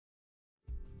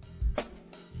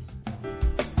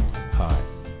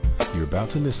You're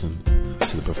about to listen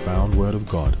to the profound Word of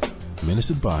God,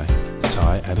 ministered by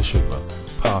Ty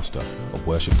Adeshugba, pastor of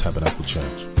Worship Tabernacle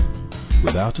Church.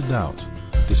 Without a doubt,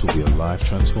 this will be a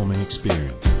life-transforming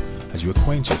experience as you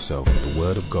acquaint yourself with the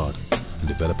Word of God and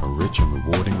develop a rich and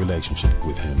rewarding relationship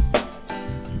with Him.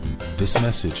 This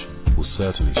message will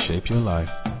certainly shape your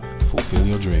life, fulfill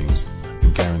your dreams,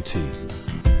 and guarantee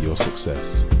your success.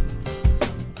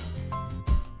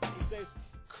 It says,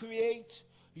 create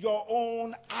your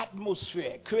own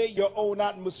atmosphere. Create your own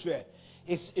atmosphere.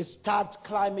 It starts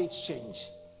climate change.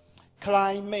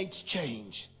 Climate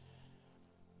change.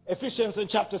 Ephesians in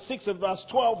chapter 6 and verse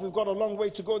 12, we've got a long way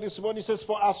to go this morning. It says,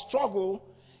 for our struggle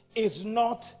is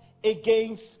not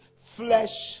against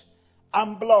flesh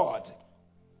and blood.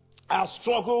 Our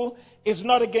struggle is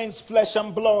not against flesh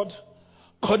and blood,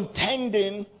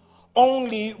 contending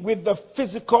only with the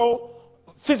physical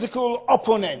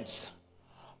opponents,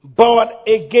 but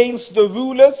against the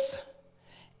rulers,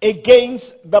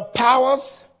 against the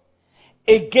powers,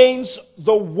 against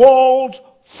the world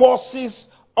forces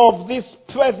of this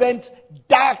present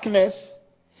darkness,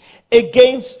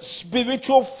 against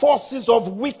spiritual forces of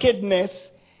wickedness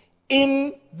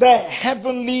in the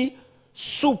heavenly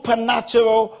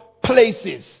supernatural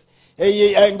places.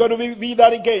 I'm going to read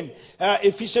that again.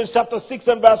 Ephesians chapter 6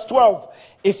 and verse 12.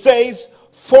 It says,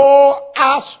 for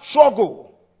our struggle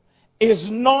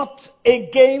is not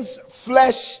against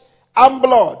flesh and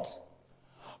blood,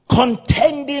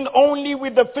 contending only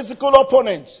with the physical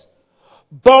opponents,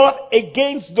 but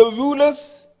against the rulers,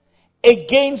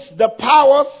 against the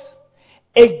powers,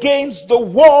 against the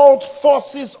world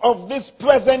forces of this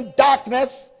present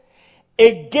darkness,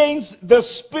 against the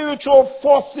spiritual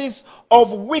forces of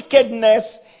wickedness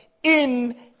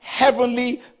in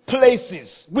heavenly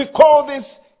places. We call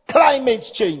this climate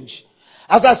change.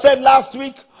 As I said last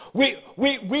week, we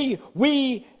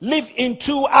live in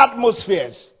two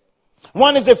atmospheres.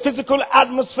 One is a physical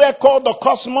atmosphere called the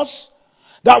cosmos,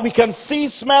 that we can see,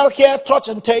 smell, hear, touch,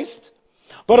 and taste.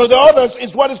 But the other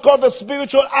is what is called the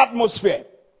spiritual atmosphere.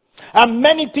 And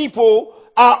many people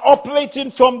are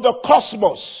operating from the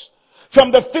cosmos,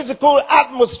 from the physical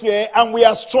atmosphere, and we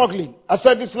are struggling. I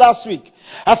said this last week.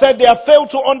 I said they have failed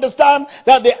to understand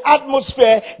that the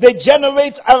atmosphere they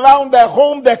generate around their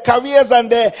home, their careers,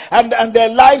 and their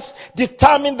lives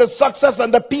determine the success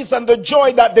and the peace and the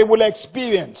joy that they will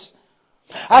experience.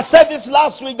 I said this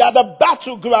last week that the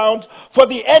battleground for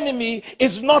the enemy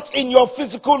is not in your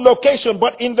physical location,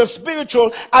 but in the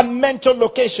spiritual and mental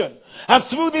location. And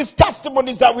through these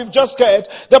testimonies that we've just heard,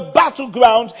 the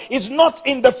battleground is not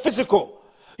in the physical.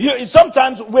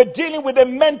 Sometimes we're dealing with a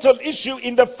mental issue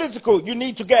in the physical. You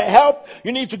need to get help.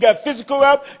 You need to get physical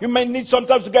help. You may need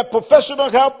sometimes to get professional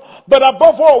help. But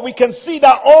above all, we can see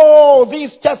that all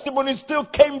these testimonies still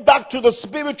came back to the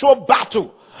spiritual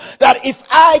battle. That if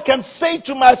I can say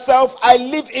to myself, I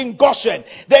live in Goshen,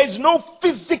 there is no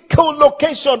physical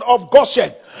location of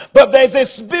Goshen, but there is a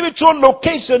spiritual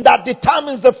location that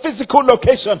determines the physical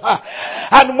location.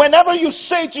 And whenever you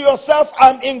say to yourself,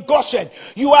 I'm in Goshen,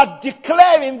 you are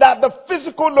declaring that the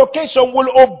physical location will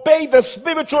obey the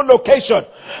spiritual location.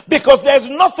 Because there's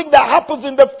nothing that happens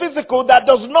in the physical that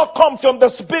does not come from the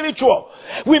spiritual.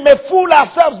 We may fool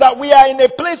ourselves that we are in a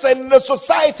place and in a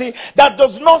society that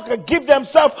does not give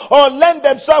themselves or lend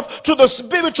themselves to the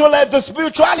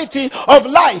spirituality of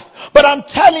life. But I'm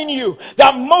telling you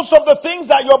that most of the things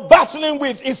that you're battling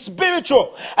with is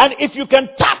spiritual. And if you can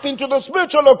tap into the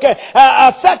spiritual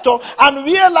sector and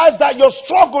realize that your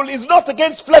struggle is not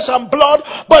against flesh and blood,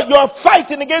 but you're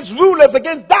fighting against rulers,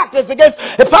 against darkness, against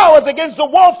the powers, against the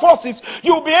world forces,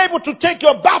 you'll be able to take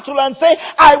your battle and say,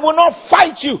 I will not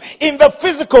fight you in the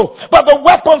physical, but the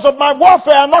weapons of my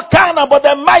warfare are not carnal, but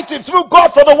they're mighty through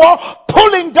God for the war,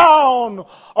 pulling down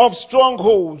of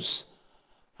strongholds.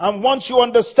 And once you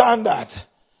understand that,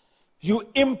 you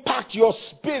impact your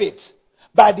spirit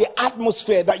by the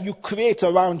atmosphere that you create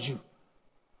around you.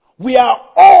 We are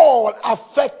all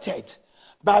affected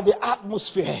by the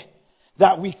atmosphere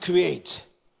that we create.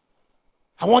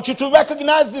 I want you to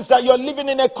recognize this, that you're living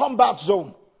in a combat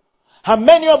zone. And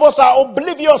many of us are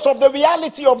oblivious of the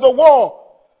reality of the war.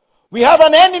 We have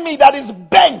an enemy that is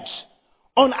bent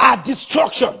on our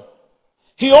destruction.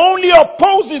 He only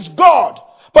opposes God.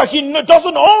 But he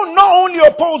doesn't not only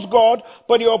oppose God,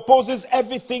 but he opposes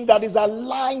everything that is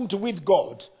aligned with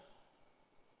God.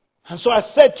 And so I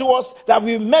said to us that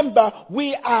remember,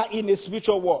 we are in a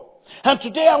spiritual war. And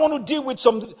today I want to deal with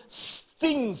some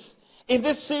things in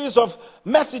this series of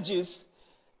messages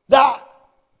that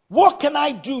what can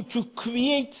I do to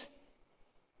create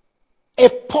a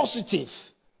positive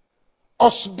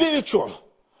or spiritual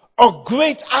or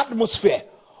great atmosphere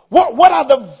What are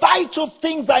the vital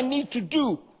things I need to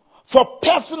do for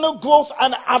personal growth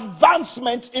and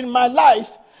advancement in my life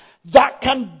that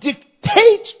can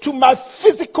dictate to my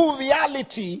physical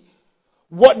reality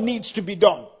what needs to be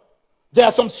done? There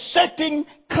are some certain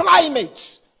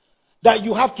climates that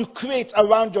you have to create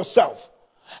around yourself.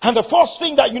 And the first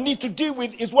thing that you need to deal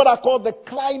with is what I call the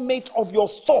climate of your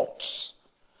thoughts.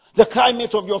 The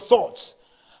climate of your thoughts.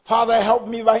 Father, help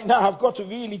me right now. I've got to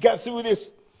really get through this.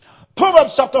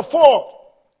 Proverbs chapter 4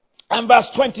 and verse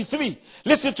 23.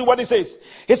 Listen to what it says.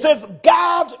 It says,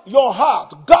 guard your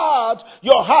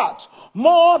heart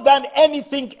more than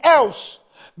anything else,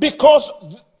 because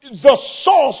the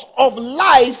source of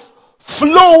life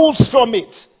flows from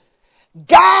it.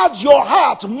 Guard your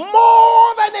heart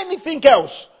more than anything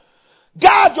else.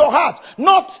 Guard your heart.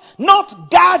 Not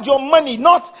guard your money,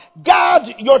 not guard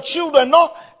your children,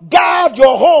 not guard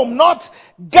your home, not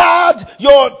guard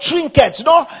your trinkets,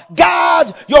 not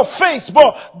guard your face,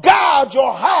 but guard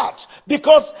your heart.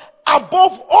 Because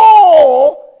above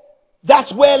all,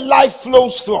 that's where life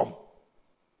flows from.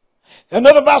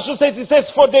 Another verse says, it says,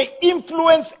 for they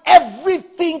influence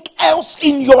everything else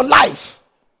in your life.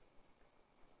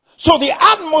 So the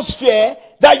atmosphere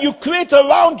that you create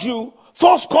around you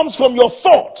first comes from your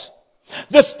thought.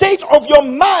 The state of your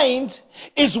mind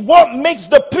is what makes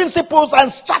the principles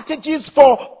and strategies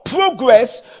for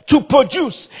progress to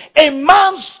produce. A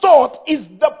man's thought is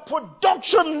the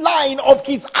production line of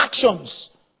his actions.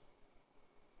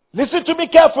 Listen to me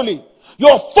carefully.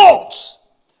 Your thoughts,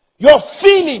 your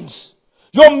feelings,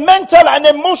 your mental and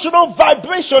emotional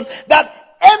vibration that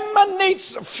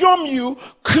emanates from you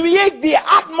create the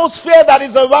atmosphere that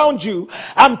is around you,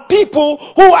 and people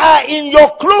who are in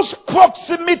your close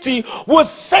proximity will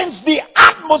sense the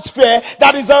atmosphere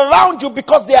that is around you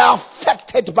because they are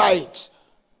affected by it.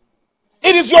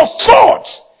 It is your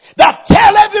thoughts that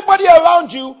tell everybody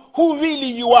around you who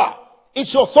really you are.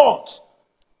 It's your thoughts.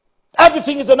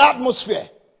 Everything is an atmosphere.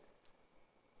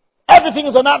 Everything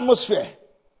is an atmosphere.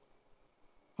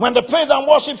 When the praise and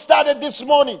worship started this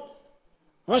morning,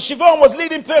 when Siobhan was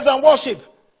leading praise and worship,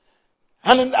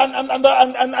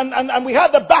 and we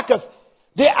had the backers,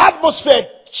 the atmosphere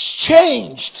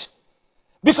changed,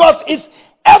 because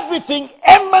everything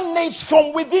emanates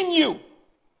from within you.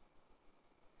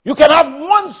 You can have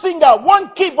one singer,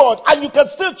 one keyboard, and you can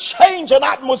still change an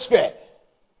atmosphere.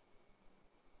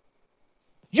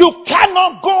 You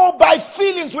cannot go by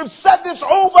feelings. We've said this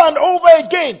over and over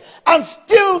again, and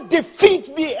still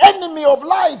defeat the enemy of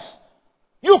life.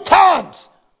 You can't.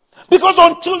 Because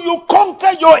until you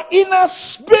conquer your inner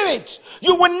spirit,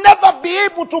 you will never be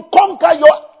able to conquer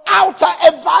your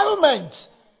outer environment.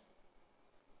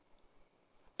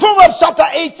 Proverbs chapter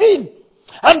 18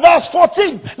 and verse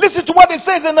 14. Listen to what it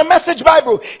says in the Message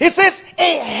Bible. It says,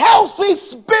 a healthy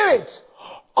spirit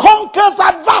conquers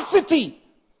adversity.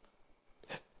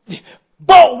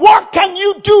 But what can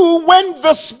you do when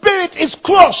the spirit is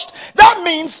crushed? That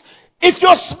means if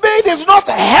your spirit is not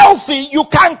healthy, you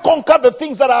can't conquer the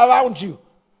things that are around you.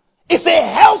 It's a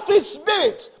healthy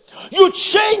spirit. You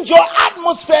change your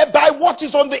atmosphere by what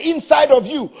is on the inside of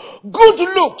you. Good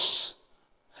looks,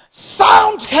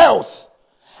 sound health,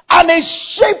 and a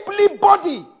shapely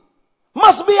body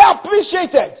must be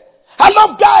appreciated. I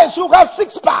love guys who have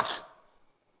six-pack.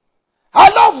 I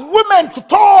love women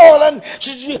tall and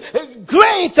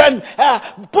great and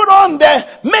put on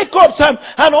their makeups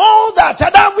and all that.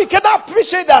 And we can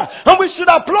appreciate that. And we should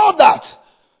applaud that.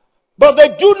 But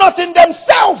they do not in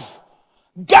themselves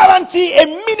guarantee a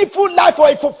meaningful life or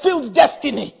a fulfilled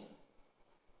destiny.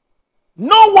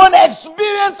 No one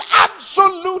experiences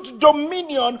absolute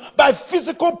dominion by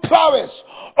physical prowess.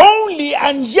 Only,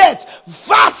 and yet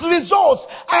vast results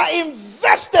are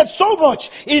invested so much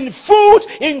in food,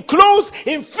 in clothes,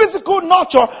 in physical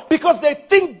nurture, because they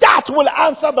think that will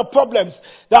answer the problems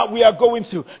that we are going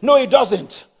through. No, it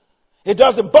doesn't. It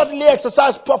doesn't. Bodily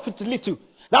exercise profits little.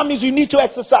 That means you need to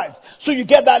exercise, so you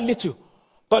get that little.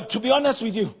 But to be honest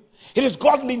with you, it is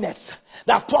godliness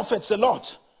that profits a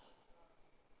lot.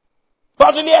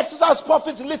 Bodily exercise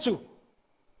profits little.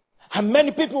 And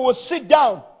many people will sit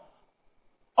down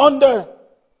under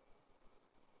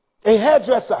a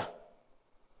hairdresser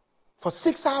for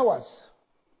 6 hours.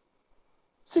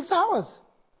 6 hours.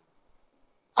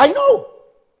 I know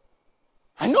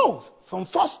from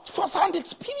first-hand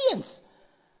experience.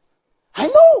 I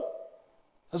know.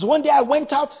 Because one day I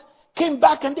went out, came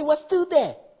back, and they were still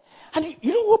there. And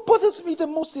you know what bothers me the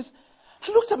most is,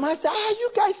 I looked at them and I said, are you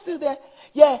guys still there?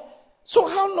 Yeah. So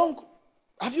how long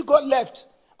have you got left?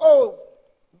 Oh,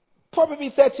 probably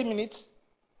 30 minutes.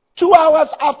 2 hours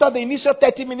after the initial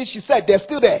 30 minutes, she said, they're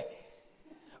still there.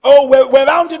 Oh, we're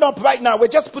rounding up right now. We're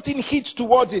just putting heat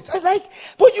towards it. I'm like,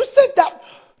 but you said that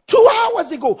 2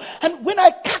 hours ago. And when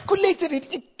I calculated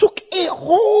it, it took a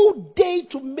whole day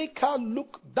to make her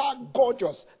look that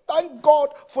gorgeous. Thank God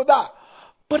for that.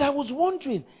 But I was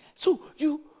wondering, so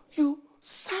you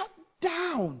sat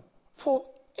down for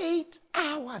 8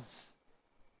 hours.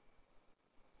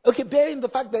 Okay, bearing the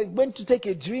fact that I went to take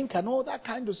a drink and all that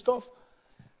kind of stuff.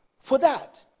 For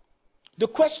that, the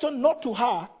question not to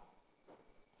her,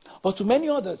 but to many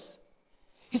others,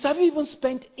 is have you even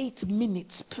spent 8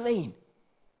 minutes playing?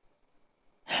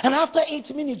 And after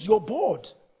 8 minutes, you're bored.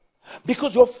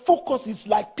 Because your focus is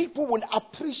like, people will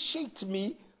appreciate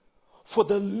me for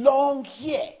the long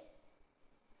hair.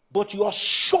 But you are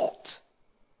short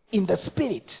in the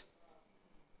spirit.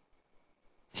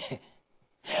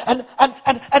 And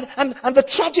the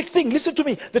tragic thing, listen to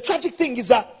me, the tragic thing is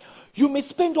that you may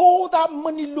spend all that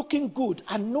money looking good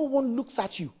and no one looks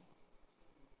at you.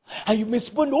 And you may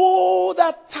spend all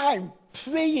that time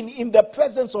praying in the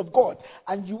presence of God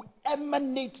and you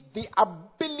emanate the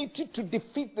ability to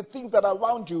defeat the things that are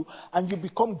around you and you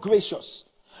become gracious.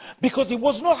 Because it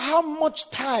was not how much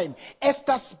time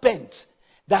Esther spent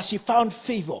that she found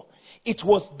favor. It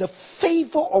was the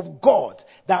favor of God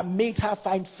that made her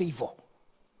find favor.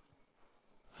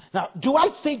 Now, do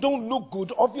I say don't look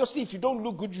good? Obviously, if you don't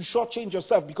look good, you shortchange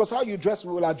yourself because how you dress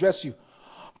will address you.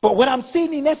 But what I'm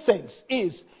saying in essence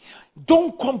is,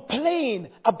 don't complain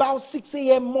about 6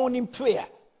 a.m. morning prayer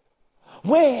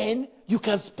when you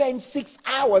can spend 6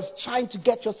 hours trying to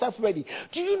get yourself ready.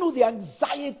 Do you know the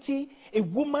anxiety a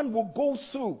woman will go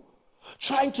through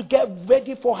trying to get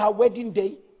ready for her wedding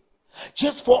day?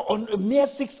 Just for a mere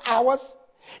 6 hours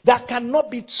that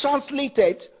cannot be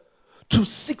translated to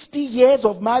 60 years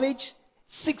of marriage,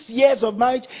 6 years of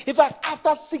marriage. In fact,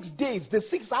 after 6 days, the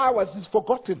 6 hours is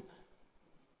forgotten.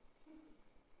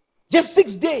 Just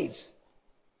 6 days.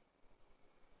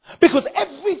 Because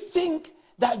everything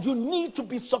that you need to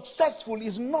be successful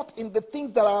is not in the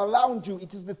things that are around you.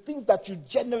 It is the things that you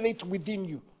generate within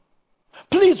you.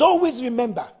 Please always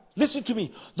remember, listen to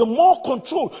me, the more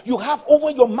control you have over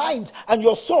your mind and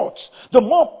your thoughts, the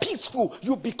more peaceful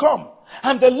you become.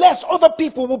 And the less other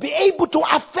people will be able to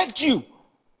affect you.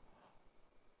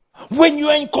 When you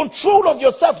are in control of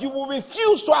yourself, you will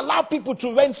refuse to allow people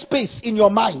to rent space in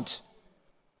your mind.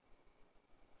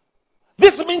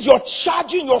 This means you're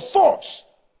charging your thoughts.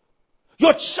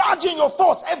 You're charging your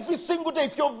thoughts every single day.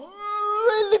 If you're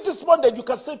really despondent, you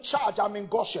can still charge, I'm in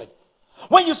Goshen.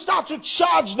 When you start to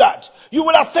charge that, you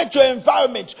will affect your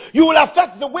environment. You will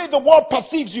affect the way the world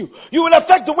perceives you. You will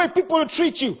affect the way people will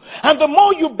treat you. And the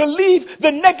more you believe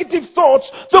the negative thoughts,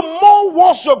 the more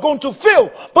worse you're going to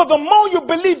feel. But the more you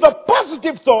believe the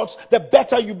positive thoughts, the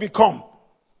better you become.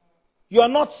 You are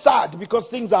not sad because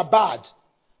things are bad.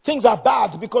 Things are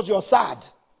bad because you're sad.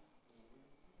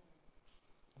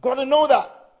 Got to know that.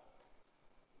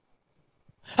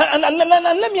 And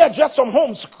let me address some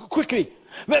homes quickly.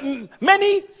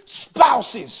 Many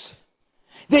spouses,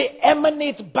 they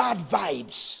emanate bad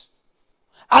vibes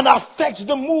and affect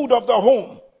the mood of the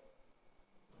home.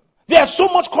 They are so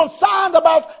much concerned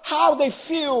about how they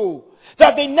feel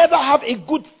that they never have a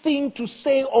good thing to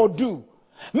say or do.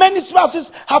 Many spouses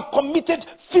have committed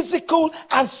physical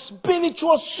and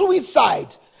spiritual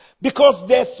suicide because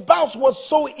their spouse was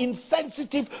so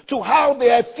insensitive to how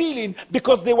they are feeling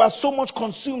because they were so much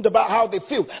consumed about how they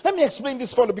feel. Let me explain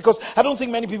this further because I don't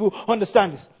think many people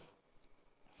understand this.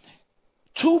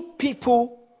 2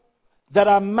 people that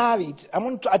are married, I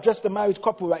want to address the married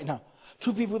couple right now.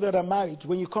 2 people that are married,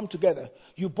 when you come together,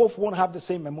 you both won't have the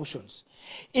same emotions.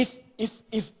 If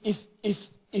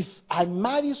I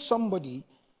marry somebody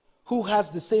who has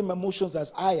the same emotions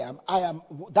as I am,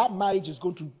 that marriage is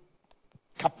going to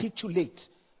capitulate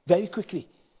very quickly.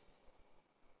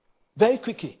 Very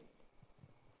quickly.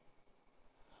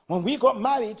 When we got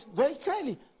married, very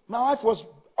clearly, my wife was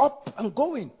up and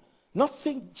going.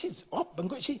 Nothing, she's up and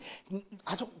going.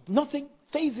 Nothing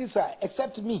phases her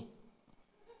except me.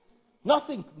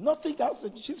 Nothing else.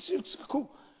 She's cool.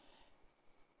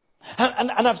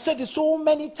 And I've said it so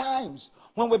many times.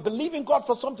 When we're believing God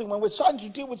for something, when we're trying to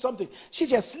deal with something, she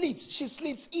just sleeps. She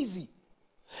sleeps easy.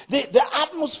 The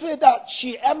atmosphere that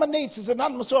she emanates is an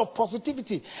atmosphere of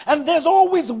positivity. And there's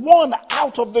always one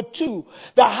out of the 2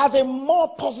 that has a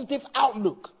more positive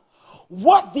outlook.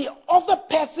 What the other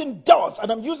person does, and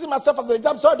I'm using myself as an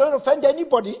example so I don't offend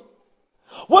anybody.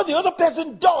 What the other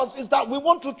person does is that we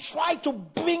want to try to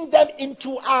bring them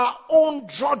into our own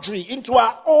drudgery, into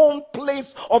our own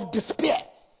place of despair.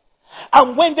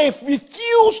 And when they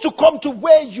refuse to come to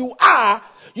where you are,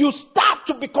 you start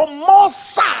to become more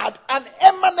sad and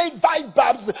emanate bad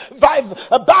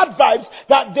vibes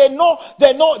that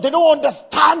they don't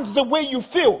understand the way you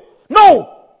feel.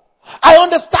 No! I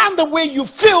understand the way you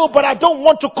feel, but I don't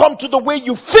want to come to the way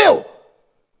you feel.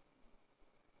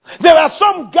 There are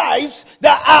some guys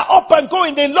that are up and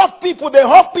going. They love people. They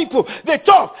hug people. They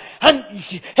talk. And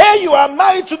here you are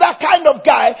married to that kind of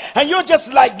guy, and you're just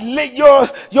like,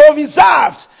 you're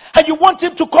reserved. And you want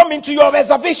him to come into your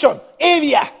reservation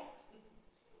area.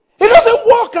 It doesn't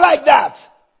work like that.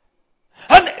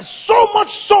 And so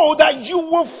much so that you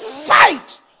will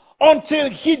fight until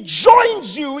he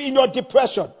joins you in your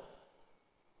depression.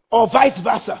 Or vice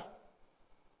versa.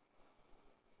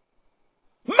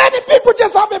 Many people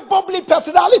just have a bubbly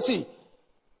personality.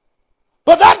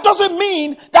 But that doesn't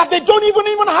mean that they don't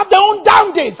even have their own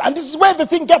down days. And this is where the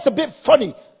thing gets a bit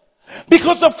funny.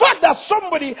 Because the fact that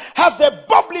somebody has a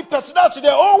bubbly personality,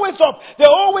 they're always up, they're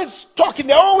always talking,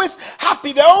 they're always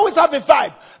happy, they always have a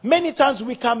vibe. Many times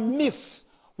we can miss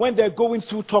when they're going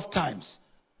through tough times.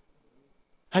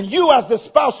 And you as the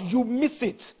spouse, you miss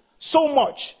it so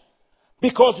much.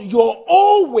 Because you're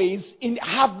always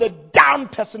have the down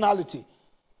personality.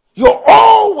 You're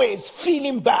always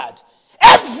feeling bad.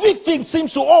 Everything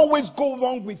seems to always go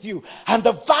wrong with you. And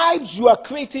the vibes you are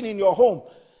creating in your home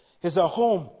is a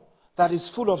home that is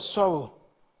full of sorrow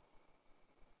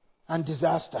and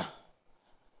disaster.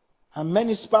 And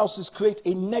many spouses create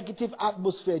a negative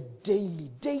atmosphere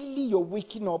daily. Daily you're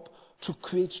waking up to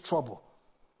create trouble.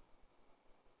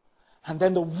 And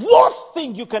then the worst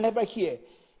thing you can ever hear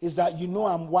is that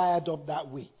I'm wired up that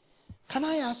way. Can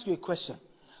I ask you a question?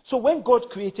 So when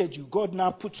God created you, God now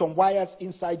put some wires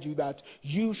inside you that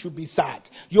you should be sad.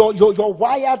 You're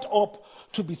wired up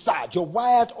to be sad. You're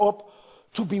wired up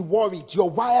to be worried. You're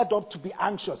wired up to be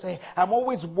anxious. Hey, I'm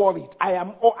always worried. I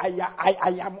am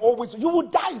always. You will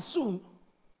die soon.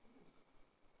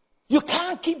 You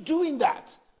can't keep doing that.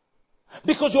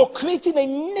 Because you're creating a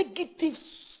negative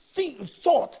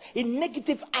thought, a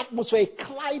negative atmosphere, a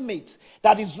climate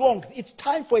that is wrong. It's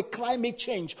time for a climate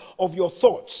change of your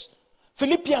thoughts.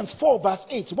 Philippians 4 verse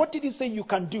 8. What did he say you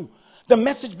can do? The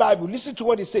Message Bible. Listen to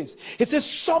what it says. It says,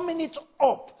 summing it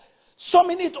up.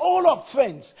 Summing it all up,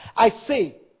 friends. I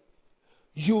say,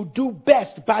 you do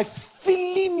best by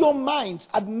filling your minds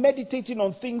and meditating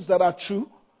on things that are true,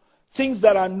 things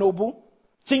that are noble,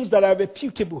 things that are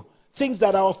reputable, things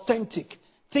that are authentic,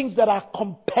 things that are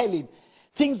compelling,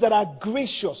 things that are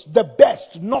gracious, the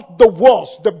best, not the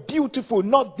worst, the beautiful,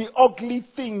 not the ugly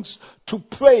things to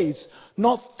praise,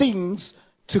 not things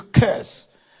to curse.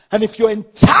 And if your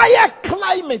entire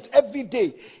climate every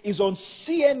day is on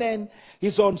CNN,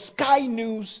 is on Sky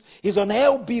News, is on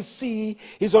LBC,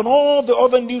 is on all the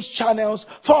other news channels,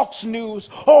 Fox News,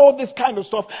 all this kind of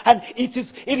stuff, and it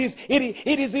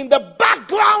is in the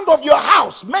background of your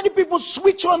house. Many people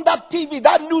switch on that TV,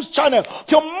 that news channel,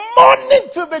 till morning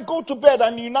till they go to bed,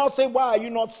 and you now say, why are you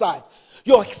not sad?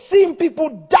 You're seeing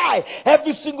people die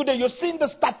every single day. You're seeing the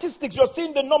statistics. You're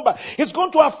seeing the number. It's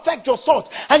going to affect your thoughts.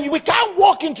 And we can't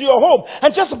walk into your home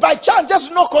and just by chance,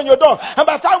 just knock on your door. And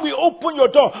by the time we open your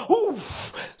door,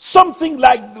 something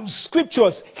like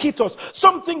scriptures hit us.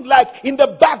 Something like in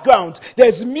the background,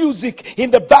 there's music in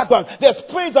the background. There's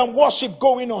praise and worship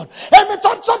going on. And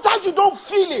sometimes you don't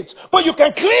feel it, but you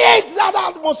can create that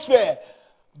atmosphere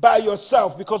by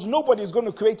yourself, because nobody is going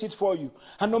to create it for you.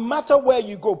 And no matter where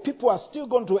you go, people are still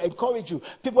going to encourage you.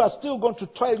 People are still going to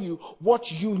tell you what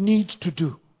you need to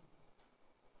do.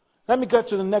 Let me get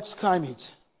to the next climate.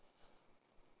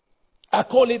 I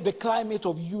call it the climate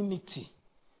of unity.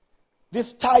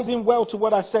 This ties in well to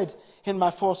what I said in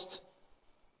the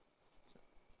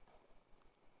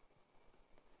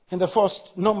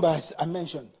first numbers I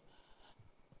mentioned.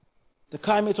 The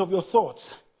climate of your thoughts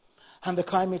and the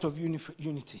climate of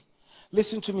unity.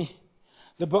 Listen to me.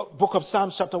 The book of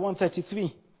Psalms chapter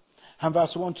 133 and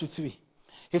verse 1 to 3.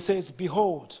 It says,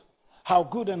 behold, how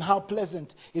good and how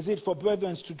pleasant is it for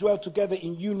brethren to dwell together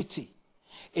in unity.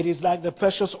 It is like the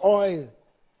precious oil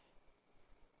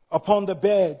upon the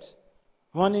bed,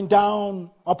 running down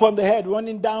upon the head,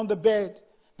 running down the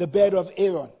bed of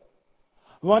Aaron,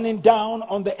 running down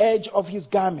on the edge of his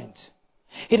garment.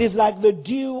 It is like the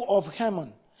dew of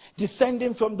Hermon,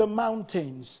 descending from the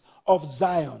mountains of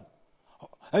Zion.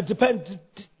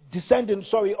 Descending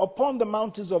upon the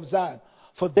mountains of Zion.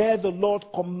 For there the Lord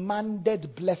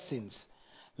commanded blessings,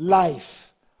 life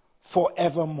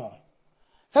forevermore.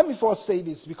 Let me first say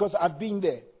this, because I've been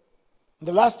there.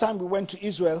 The last time we went to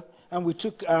Israel, and we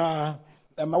took, my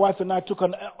wife and I took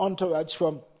an entourage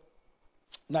from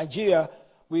Nigeria.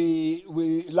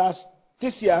 We last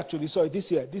This year, actually, sorry,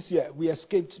 this year, we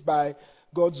escaped by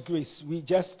God's grace. We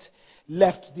just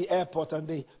left the airport and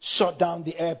they shut down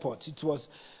the airport. It was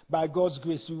by God's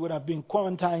grace. We would have been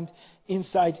quarantined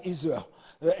inside Israel.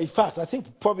 In fact, I think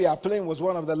probably our plane was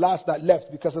one of the last that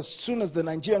left, because as soon as the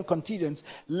Nigerian contingents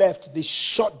left, they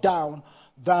shut down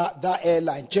that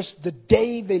airline. Just the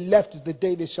day they left is the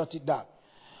day they shut it down.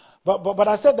 But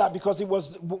I said that because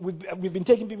we've been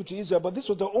taking people to Israel, but this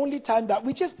was the only time that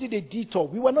we just did a detour.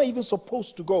 We were not even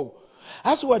supposed to go.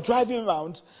 As we were driving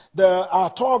around,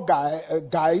 our tour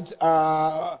guide,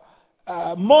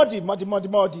 Muddy,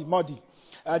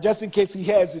 just in case he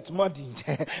hears it, Muddy.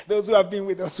 Those who have been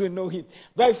with us will know him.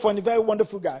 Very funny, very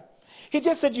wonderful guy. He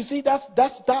just said, you see,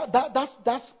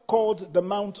 that's called the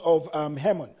Mount of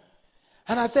Hermon.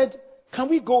 And I said, can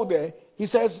we go there? He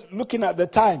says, looking at the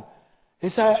time. He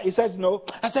says, no.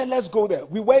 I said, let's go there.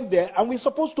 We went there, and we're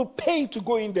supposed to pay to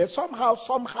go in there.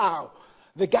 Somehow.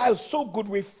 The guy was so good,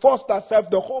 we forced ourselves,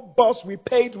 the whole bus, we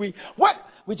paid, we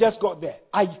just got there.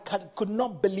 I could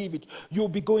not believe it. You'll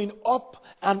be going up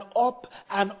and up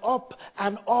and up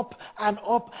and up and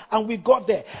up, and we got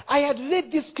there. I had read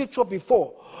this scripture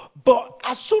before, but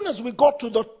as soon as we got to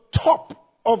the top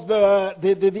of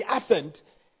the ascent,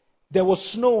 there was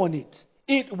snow on it.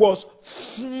 It was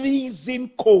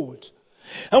freezing cold.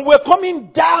 And we're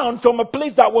coming down from a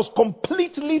place that was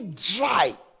completely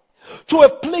dry to a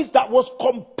place that was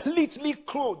completely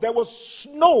cold. There was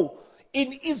snow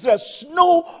in Israel,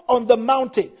 snow on the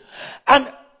mountain.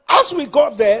 And as we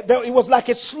got there, it was like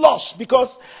a slush,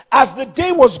 because as the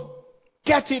day was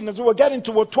as we were getting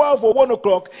toward 12 or 1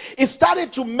 o'clock, it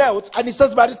started to melt. And he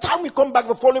says, by the time we come back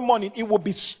the following morning, there will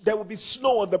be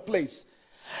snow on the place.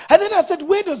 And then I said,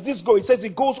 where does this go? He says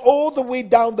it goes all the way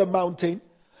down the mountain,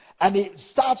 and it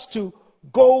starts to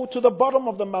go to the bottom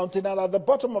of the mountain. And at the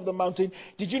bottom of the mountain,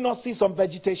 did you not see some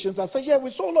vegetation? I said, yeah,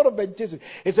 we saw a lot of vegetation.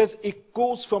 It says it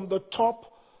goes from the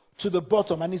top to the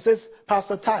bottom. And he says,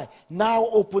 Pastor Ty, now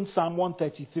open Psalm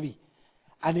 133.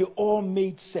 And it all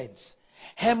made sense.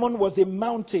 Hermon was a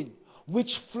mountain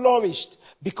which flourished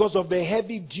because of the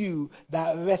heavy dew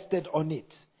that rested on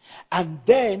it. And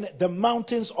then the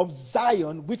mountains of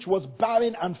Zion, which was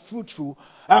barren and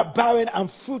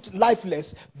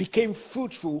lifeless, became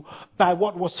fruitful by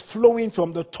what was flowing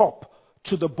from the top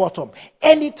to the bottom.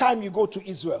 Anytime you go to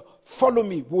Israel, follow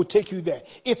me, we'll take you there.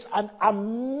 It's an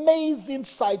amazing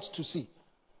sight to see.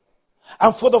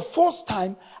 And for the first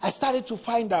time, I started to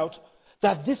find out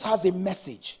that this has a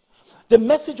message. The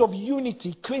message of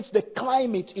unity creates the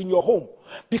climate in your home,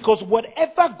 because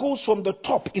whatever goes from the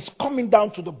top is coming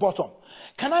down to the bottom.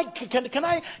 Can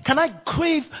I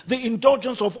crave the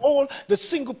indulgence of all the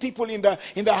single people in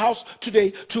the house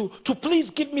today to please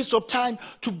give me some time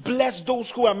to bless those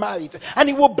who are married? And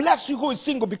it will bless you who is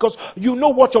single, because you know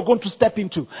what you're going to step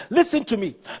into. Listen to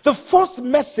me. The first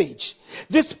message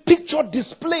this picture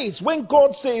displays when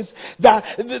God says that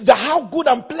how good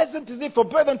and pleasant is it for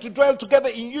brethren to dwell together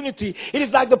in unity. It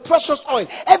is like the precious oil.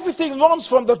 Everything runs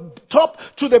from the top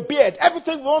to the beard.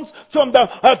 Everything runs from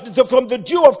the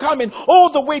dew of Carmel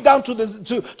all the way down to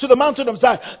the mountain of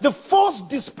Zion. The first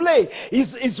display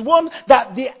is one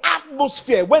that the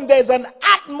atmosphere, when there's an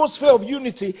atmosphere of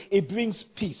unity, it brings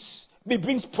peace. It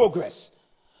brings progress.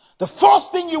 The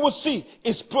first thing you will see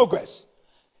is progress.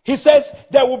 He says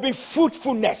there will be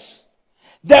fruitfulness.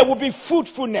 There will be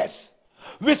fruitfulness.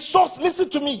 Listen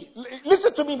to me.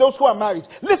 Listen to me, those who are married.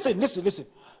 Listen.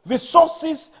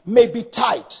 Resources may be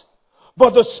tight,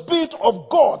 but the Spirit of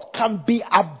God can be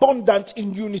abundant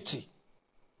in unity.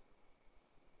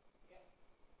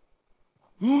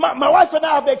 My wife and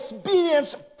I have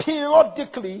experienced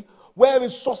periodically where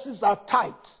resources are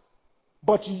tight,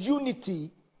 but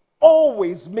unity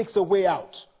always makes a way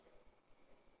out.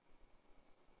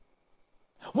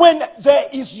 When there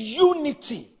is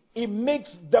unity, it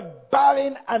makes the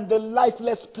barren and the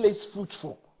lifeless place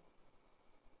fruitful.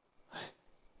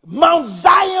 Mount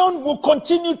Zion will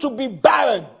continue to be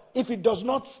barren if it does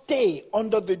not stay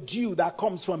under the dew that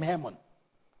comes from Hermon.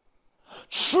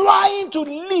 Trying to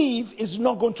live is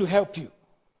not going to help you.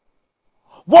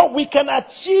 What we can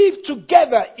achieve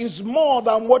together is more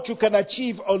than what you can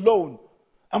achieve alone.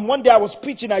 And one day I was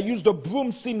preaching, I used the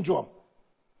broom syndrome.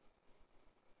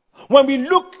 When we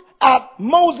look at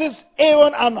Moses,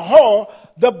 Aaron, and Hur,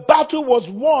 the battle was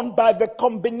won by the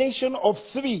combination of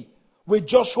three, with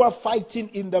Joshua fighting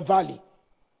in the valley.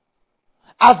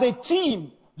 As a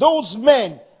team, those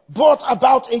men brought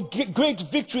about a great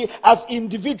victory as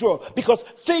individual, because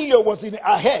failure was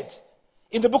ahead.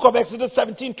 In the book of Exodus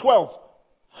 17:12,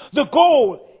 the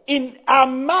goal in our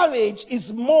marriage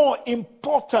is more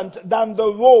important than the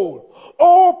role.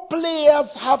 All players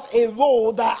have a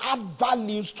role that add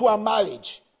values to our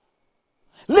marriage.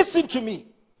 Listen to me.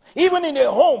 Even in a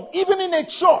home, even in a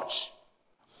church,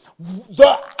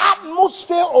 the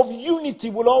atmosphere of unity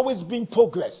will always bring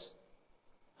progress.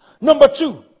 Number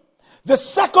two, the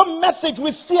second message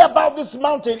we see about this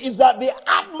mountain is that the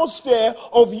atmosphere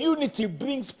of unity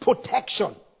brings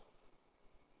protection.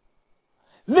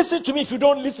 Listen to me. If you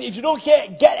don't listen, if you don't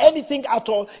get anything at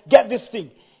all, get this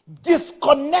thing.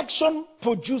 Disconnection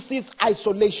produces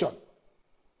isolation.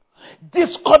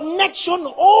 Disconnection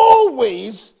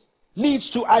always leads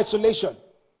to isolation.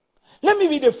 Let me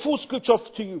read a full scripture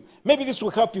to you. Maybe this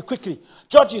will help you quickly.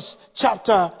 Judges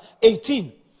chapter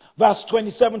 18, verse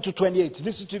 27 to 28.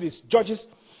 Listen to this. Judges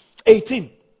 18,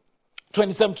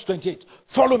 27 to 28.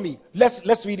 Follow me.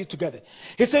 Let's read it together.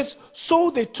 It says,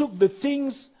 so they took the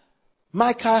things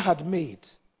Micah had made,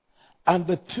 and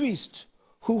the priest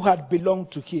who had belonged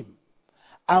to him,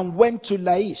 and went to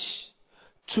Laish,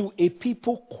 to a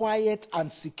people quiet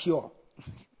and secure.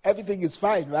 Everything is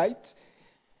fine, right?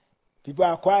 People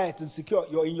are quiet and secure.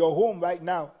 You're in your home right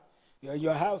now. You're in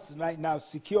your house right now,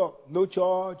 secure. No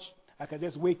charge. I can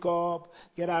just wake up,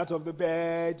 get out of the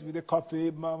bed with a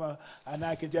coffee, mama, and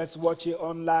I can just watch it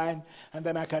online. And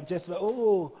then I can just,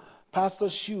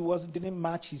 Pastor's shoe didn't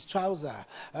match his trouser.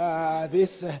 I like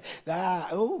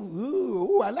that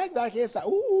hairstyle.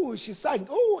 Oh, she sang.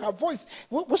 Oh, her voice.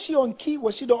 Was she on key?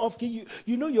 Was she not off key?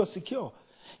 You know you're secure.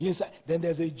 Then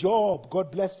there's a job.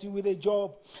 God blessed you with a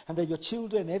job. And then your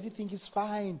children, everything is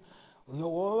fine. You're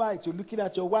all right. You're looking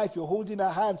at your wife. You're holding her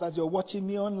hands as you're watching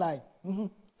me online. Mm-hmm.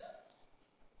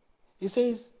 It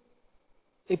says,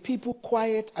 a people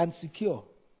quiet and secure.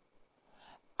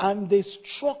 And they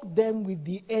struck them with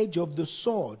the edge of the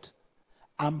sword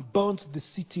and burnt the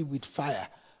city with fire.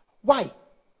 Why?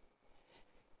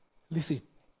 Listen,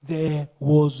 there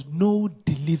was no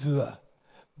deliverer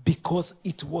because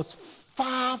it was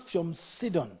far from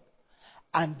Sidon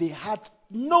and they had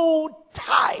no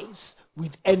ties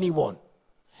with anyone.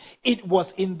 It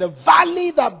was in the valley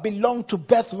that belonged to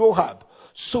Beth Rahab.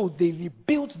 So they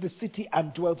rebuilt the city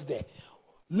and dwelt there.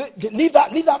 Leave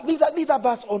that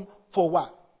verse on for a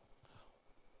while.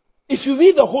 If you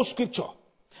read the whole scripture,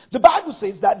 the Bible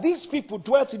says that these people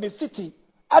dwelt in a city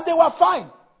and they were fine.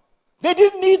 They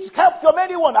didn't need help from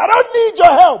anyone. I don't need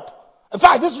your help. In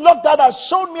fact, this lockdown has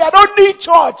shown me I don't need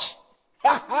church.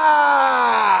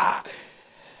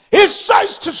 It's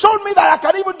shown me that I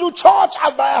can even do church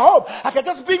at my home. I can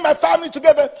just bring my family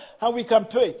together and we can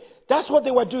pray. That's what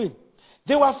they were doing.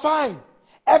 They were fine.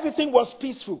 Everything was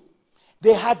peaceful.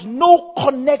 They had no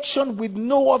connection with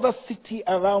no other city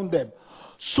around them.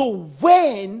 So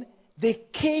when they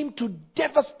came to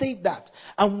devastate that,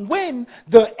 and when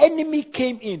the enemy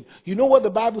came in, you know what the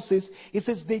Bible says? It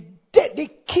says they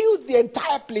killed the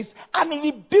entire place and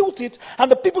rebuilt it,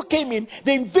 and the people came in,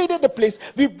 they invaded the place,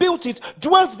 rebuilt it,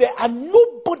 dwelt there, and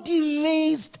nobody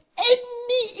raised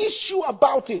any issue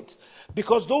about it,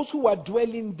 because those who were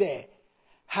dwelling there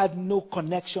had no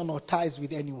connection or ties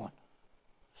with anyone.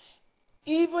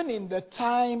 Even in the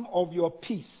time of your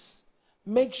peace,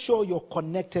 make sure you're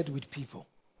connected with people.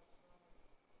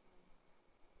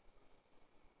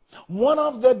 One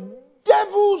of the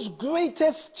devil's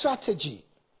greatest strategy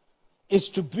is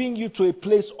to bring you to a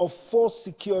place of false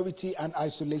security and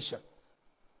isolation.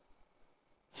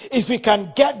 If we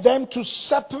can get them to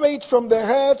separate from the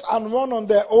herds and run on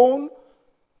their own,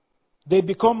 they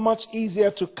become much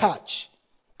easier to catch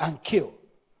and kill.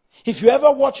 If you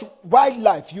ever watch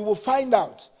wildlife, you will find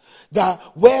out that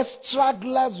where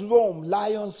stragglers roam,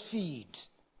 lions feed.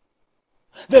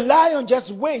 The lion just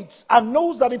waits and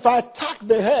knows that if I attack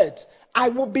the herd, I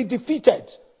will be defeated.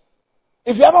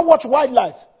 If you ever watch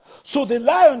wildlife, so the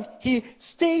lion, he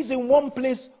stays in one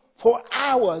place for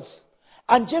hours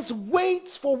and just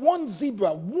waits for one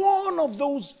zebra, one of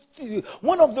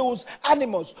those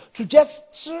animals to just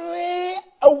stray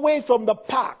away from the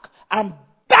pack, and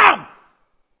bam!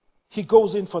 He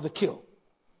goes in for the kill.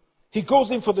 He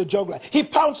goes in for the jugular. He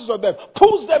pounces on them,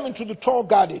 pulls them into the tall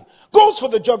garden, goes for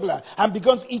the jugular, and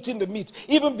begins eating the meat,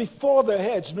 even before the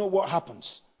herds know what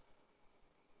happens.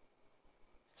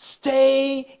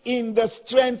 Stay in the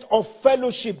strength of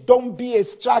fellowship. Don't be a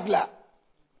straggler.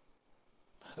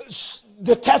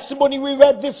 The testimony we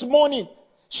read this morning,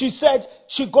 she said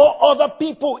she got other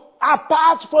people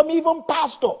apart from even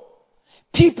pastor.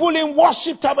 People in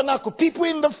worship tabernacle, people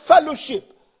in the fellowship.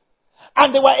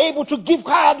 And they were able to give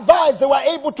her advice. They were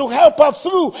able to help her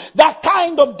through that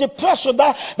kind of depression,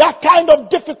 that kind of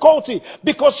difficulty,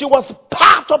 because she was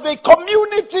part of a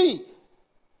community.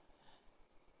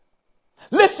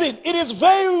 Listen, it is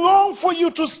very wrong for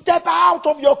you to step out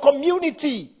of your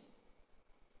community.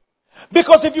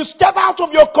 Because if you step out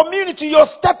of your community, you're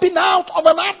stepping out of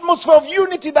an atmosphere of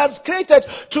unity that's created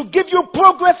to give you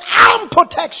progress and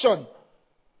protection.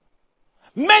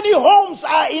 Many homes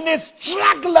are in a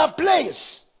straggler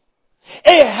place.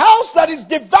 A house that is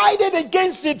divided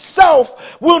against itself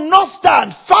will not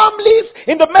stand. Families,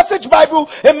 in the Message Bible,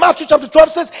 in Matthew chapter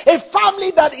 12 says, a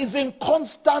family that is in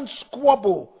constant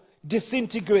squabble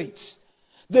disintegrates.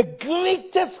 The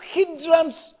greatest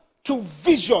hindrance to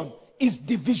vision is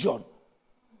division.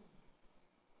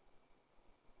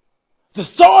 The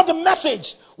third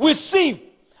message we see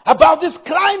about this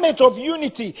climate of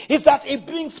unity is that it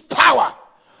brings power.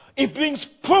 It brings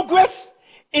progress.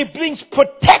 It brings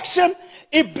protection.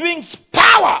 It brings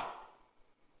power.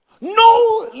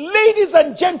 No, ladies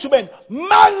and gentlemen,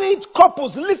 married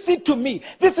couples, listen to me.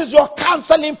 This is your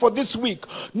counseling for this week.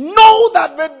 Know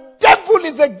that the devil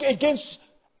is against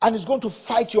and is going to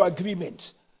fight your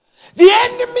agreement. The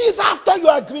enemy is after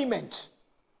your agreement.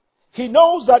 He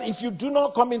knows that if you do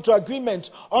not come into agreement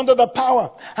under the power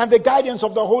and the guidance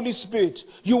of the Holy Spirit,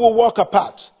 you will walk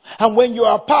apart. And when you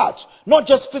are apart, not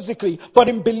just physically, but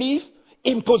in belief,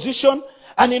 in position,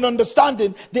 and in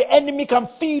understanding, the enemy can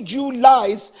feed you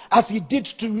lies as he did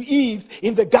to Eve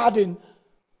in the garden.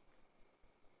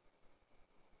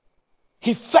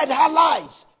 He fed her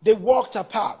lies. They walked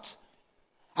apart.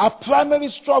 Our primary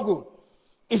struggle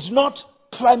is not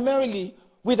primarily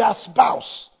with our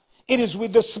spouse. It is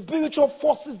with the spiritual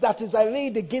forces that is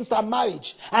arrayed against our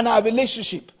marriage and our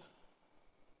relationship.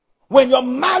 When your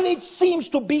marriage seems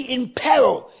to be in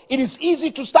peril, it is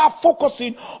easy to start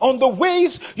focusing on the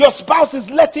ways your spouse is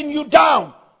letting you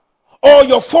down or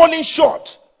you're falling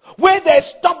short. Where there's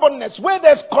stubbornness, where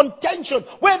there's contention,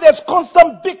 where there's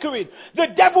constant bickering, the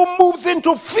devil moves in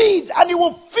to feed, and he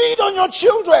will feed on your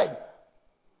children.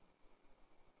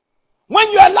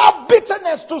 When you allow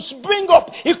bitterness to spring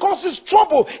up, it causes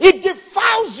trouble, it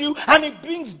defiles you, and it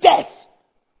brings death.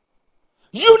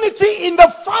 Unity in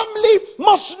the family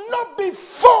must not be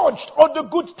forged on the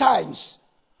good times,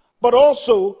 but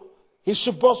also it's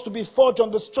supposed to be forged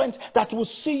on the strength that will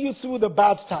see you through the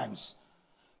bad times.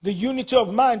 The unity of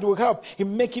mind will help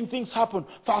in making things happen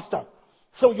faster.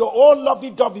 So you're all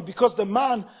lovey-dovey because the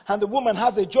man and the woman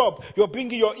has a job. You're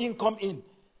bringing your income in.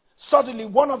 Suddenly,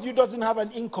 one of you doesn't have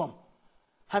an income.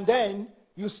 And then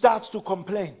you start to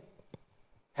complain.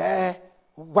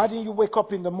 Why didn't you wake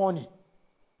up in the morning?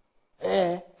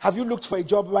 Have you looked for a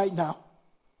job right now?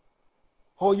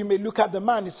 Or you may look at the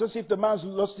man. It's as if the man's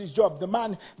lost his job. The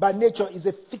man, by nature, is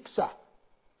a fixer.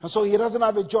 And so he doesn't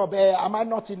have a job. Am I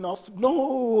not enough?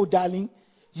 No, darling.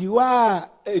 You are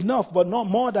enough, but not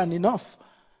more than enough.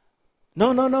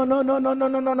 No.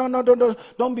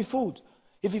 Don't be fooled.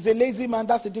 If he's a lazy man,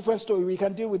 that's a different story. We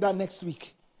can deal with that next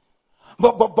week.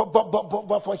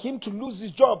 But for him to lose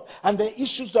his job and the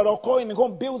issues that are occurring in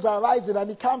home, bills are rising and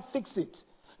he can't fix it.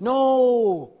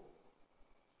 No.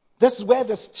 This is where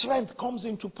the strength comes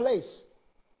into place.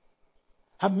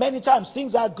 And many times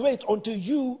things are great until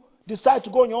you decide to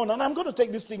go on your own. And I'm going to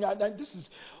take this thing out. And this is,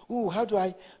 how do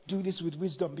I do this with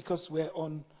wisdom? Because we're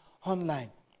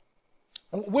online.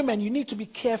 Women, you need to be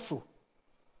careful.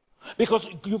 Because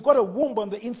you've got a womb on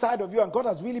the inside of you and God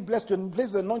has really blessed you and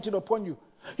placed the anointing upon you.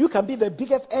 You can be the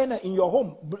biggest earner in your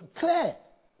home. Clear.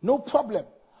 No problem.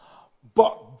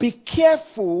 But be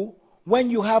careful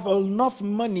when you have enough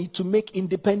money to make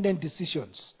independent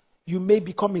decisions. You may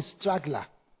become a straggler.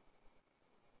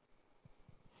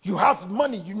 You have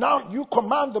money. You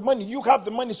command the money. You have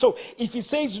the money. So if he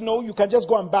says no, you can just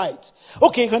go and buy it.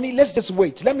 Okay, honey, let's just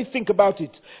wait. Let me think about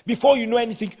it. Before you know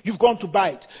anything, you've gone to buy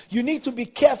it. You need to be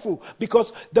careful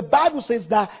because the Bible says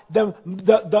that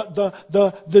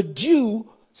the dew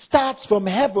starts from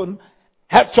heaven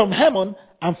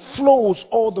and flows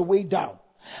all the way down.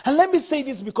 And let me say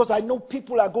this because I know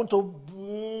people are going to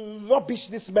rubbish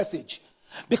this message.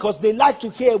 Because they like to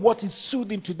hear what is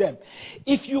soothing to them.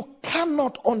 If you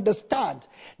cannot understand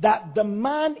that the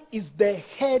man is the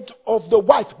head of the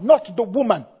wife, not the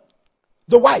woman,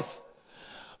 the wife.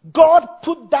 God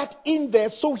put that in there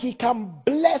so he can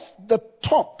bless the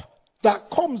top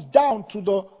that comes down to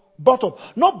the bottom.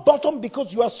 Not bottom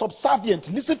because you are subservient.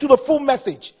 Listen to the full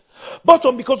message.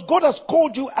 Bottom because God has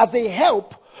called you as a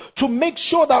help to make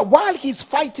sure that while he's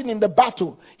fighting in the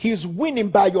battle, he is winning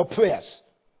by your prayers.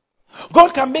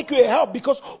 God can make you a help,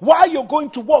 because while you're going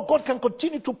to work, God can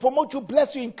continue to promote you,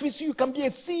 bless you, increase you. You can be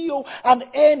a CEO and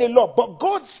earn a lot. But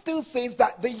God still says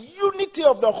that the unity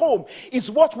of the home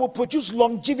is what will produce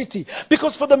longevity.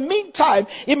 Because for the meantime,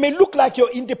 it may look like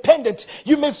you're independent.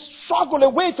 You may struggle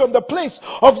away from the place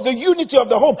of the unity of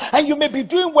the home. And you may be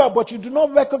doing well, but you do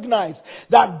not recognize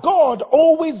that God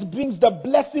always brings the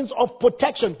blessings of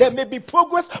protection. There may be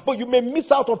progress, but you may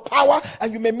miss out of power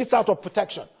and you may miss out of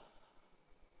protection.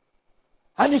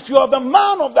 And if you are the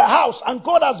man of the house and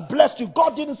God has blessed you,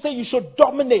 God didn't say you should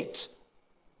dominate.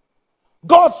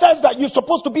 God says that you're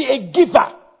supposed to be a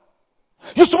giver.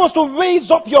 You're supposed to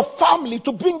raise up your family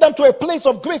to bring them to a place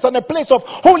of grace and a place of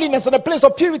holiness and a place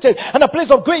of purity and a place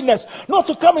of greatness. Not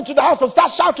to come into the house and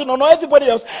start shouting on everybody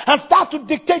else and start to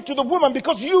dictate to the woman,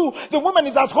 because the woman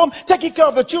is at home taking care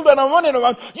of the children and running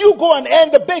around. You go and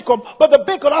earn the bacon, but the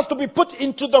bacon has to be put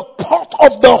into the pot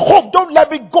of the home. Don't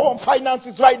let it go on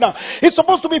finances right now. It's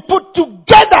supposed to be put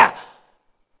together,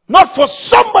 not for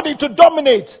somebody to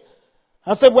dominate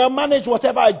and say, well, manage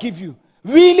whatever I give you.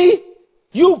 Really?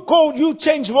 You go, you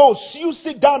change roles, you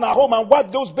sit down at home and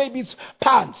wipe those babies'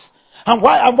 pants and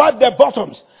wipe their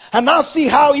bottoms, and now see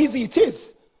how easy it is.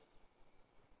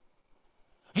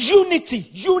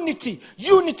 Unity.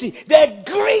 They're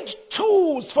great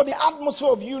tools for the atmosphere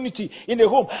of unity in a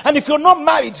home. And if you're not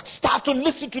married, start to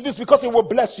listen to this, because it will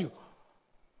bless you.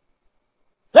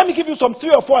 Let me give you some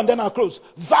 3 or 4 and then I'll close.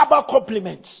 Verbal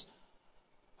compliments.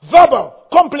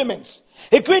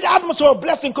 A great atmosphere of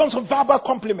blessing comes from verbal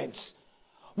compliments.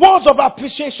 Words of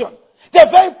appreciation. They're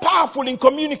very powerful in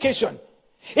communication.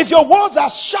 If your words are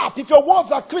sharp, if your words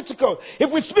are critical,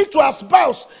 if we speak to our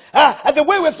spouse, and the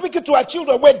way we're speaking to our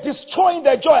children, we're destroying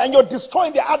their joy, and you're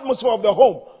destroying the atmosphere of the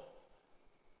home.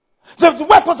 The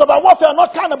weapons of our warfare are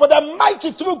not carnal, but they're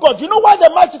mighty through God. You know why they're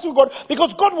mighty through God?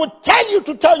 Because God will tell you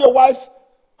to tell your wife,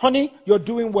 honey, you're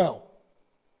doing well.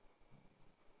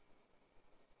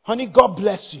 Honey, God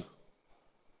bless you.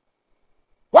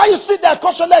 While you sit there,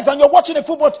 cross your legs, and you're watching a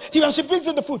football TV, and she brings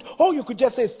in the food, all you could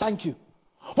just say is thank you.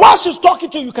 While she's talking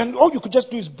to you, all you could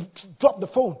just do is drop the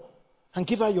phone and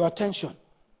give her your attention.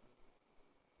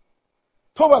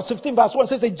 Proverbs 15 verse 1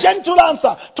 says, a gentle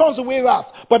answer turns away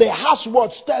wrath, but a harsh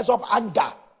word stirs up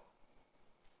anger.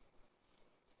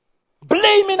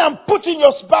 Blaming and putting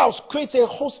your spouse creates a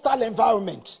hostile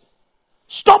environment.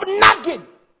 Stop nagging.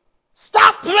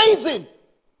 Start praising.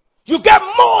 You get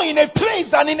more in a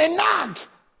praise than in a nag.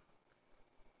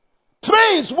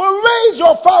 Praise will raise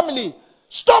your family.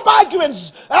 Stop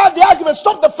arguments. The arguments.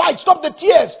 Stop the fight. Stop the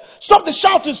tears. Stop the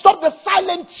shouting. Stop the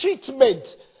silent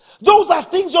treatment. Those are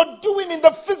things you're doing in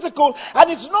the physical, and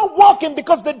it's not working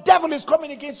because the devil is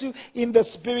coming against you in the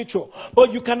spiritual.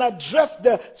 But you can address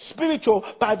the spiritual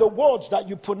by the words that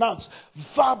you pronounce.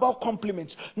 Verbal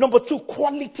compliments. Number 2,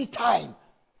 quality time.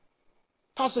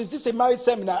 Pastor, is this a marriage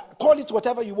seminar? Call it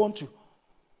whatever you want to.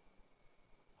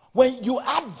 When you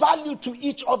add value to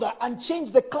each other and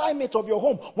change the climate of your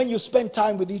home when you spend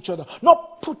time with each other.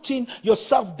 Not putting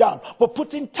yourself down, but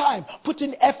putting time,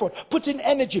 putting effort, putting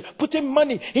energy, putting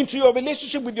money into your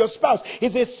relationship with your spouse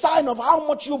is a sign of how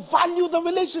much you value the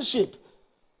relationship.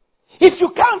 If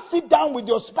you can't sit down with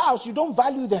your spouse, you don't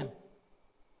value them.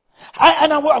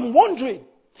 I'm wondering,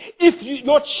 if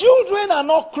your children are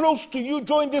not close to you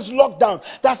during this lockdown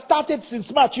that started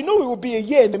since March, you know it will be a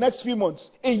year in the next few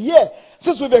months. A year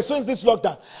since we've experienced this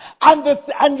lockdown.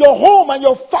 And your home and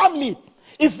your family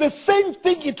is the same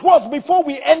thing it was before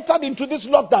we entered into this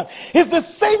lockdown. It's the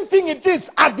same thing it is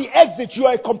at the exit. You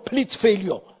are a complete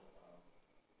failure.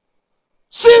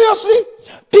 Seriously?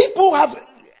 People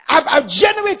have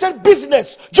generated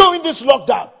business during this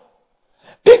lockdown.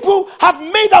 People have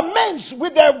made amends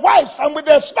with their wives and with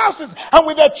their spouses and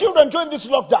with their children during this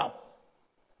lockdown.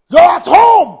 You're at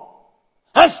home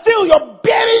and still you're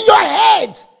burying your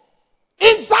head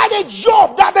inside a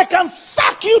job that they can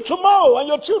sack you tomorrow, and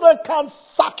your children can't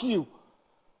sack you.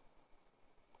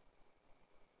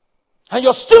 And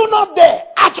you're still not there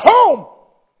at home.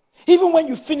 Even when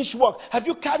you finish work, have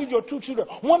you carried your 2 children,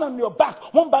 one on your back,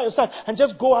 one by your side, and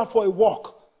just go out for a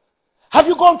walk? Have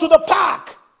you gone to the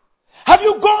park? Have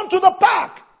you gone to the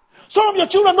park? Some of your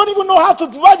children don't even know how to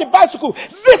ride a bicycle.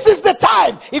 This is the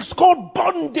time. It's called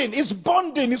bonding. It's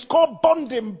bonding. It's called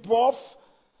bonding, bruv.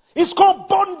 It's called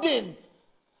bonding.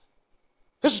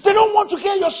 They don't want to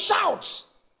hear your shouts.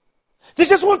 They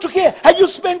just want to hear, are you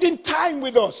spending time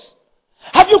with us?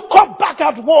 Have you cut back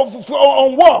at work,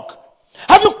 on work?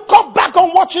 Have you cut back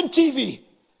on watching TV?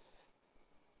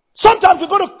 Sometimes we're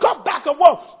going to cut back on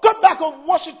work, cut back on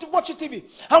watching TV.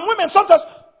 And women sometimes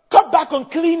cut back on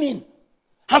cleaning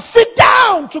and sit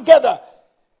down together.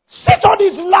 Sit on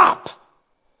his lap.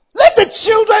 Let the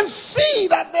children see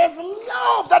that there's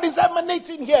love that is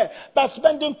emanating here by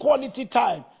spending quality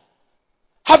time.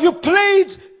 Have you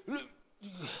played?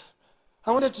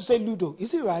 I wanted to say Ludo.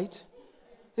 Is it right?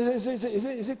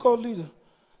 Is it called Ludo?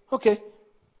 Okay.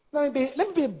 Let me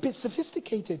be a bit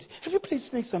sophisticated. Have you played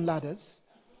Snakes and Ladders?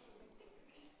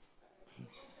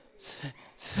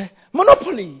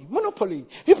 Monopoly.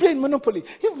 Have you played Monopoly?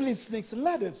 Have you played Snakes and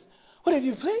Ladders? What have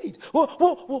you played?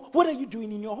 What are you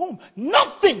doing in your home?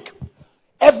 Nothing.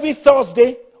 Every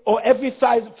Thursday or every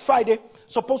Friday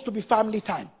supposed to be family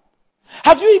time.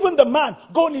 Have you even the man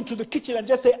gone into the kitchen and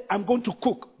just say, I'm going to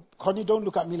cook? Honey, don't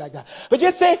look at me like that. But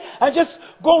just say, I'm just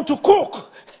going to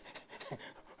cook.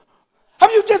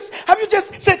 Have you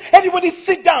just said, everybody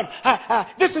sit down.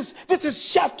 This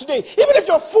is chef today. Even if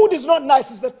your food is not nice,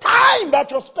 it's the time that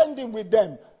you're spending with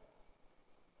them.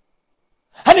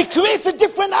 And it creates a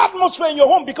different atmosphere in your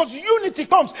home because unity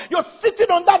comes. You're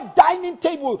sitting on that dining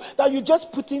table that you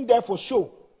just put in there for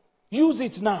show. Use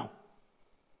it now.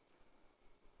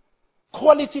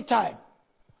 Quality time.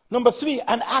 Number 3,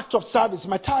 an act of service.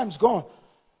 My time's gone.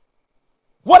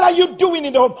 What are you doing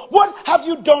in the home? What have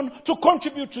you done to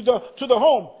contribute to the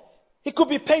home? It could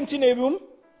be painting a room.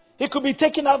 It could be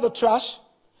taking out the trash.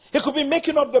 It could be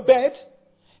making up the bed.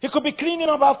 It could be cleaning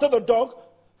up after the dog.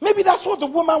 Maybe that's what the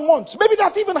woman wants. Maybe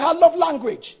that's even her love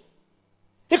language.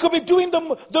 It could be doing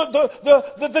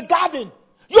the garden.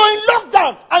 You're in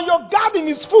lockdown and your garden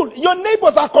is full. Your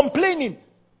neighbors are complaining.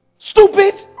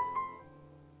 Stupid.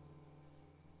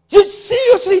 You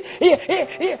seriously,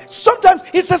 sometimes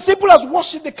it's as simple as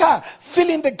washing the car,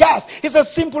 filling the gas. It's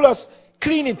as simple as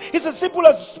cleaning. It's as simple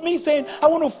as me saying, I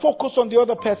want to focus on the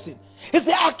other person. It's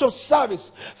the act of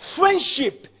service.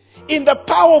 Friendship, in the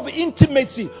power of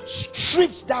intimacy,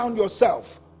 strips down yourself.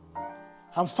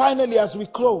 And finally, as we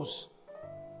close,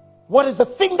 what is the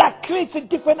thing that creates a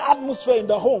different atmosphere in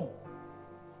the home?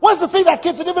 What's the thing that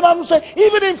creates a different atmosphere,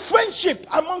 even in friendship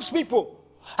amongst people?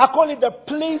 I call it the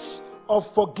place of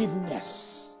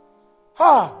forgiveness.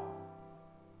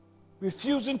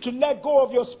 Refusing to let go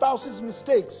of your spouse's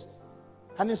mistakes.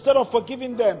 And instead of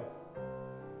forgiving them,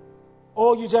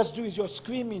 all you just do is you're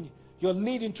screaming. You're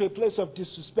leading to a place of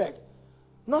disrespect.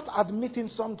 Not admitting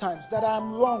sometimes that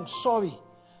I'm wrong. Sorry.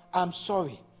 I'm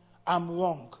sorry. I'm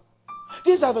wrong.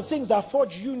 These are the things that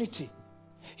forge unity.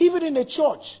 Even in a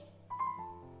church,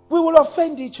 we will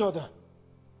offend each other.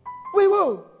 We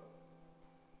will.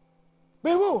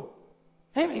 We will.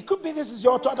 Hey, it could be this is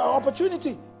your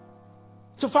opportunity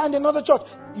to find another church.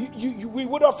 We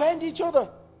would offend each other.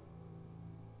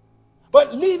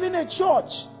 But leaving a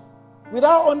church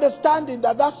without understanding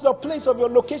that that's the place of your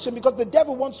location, because the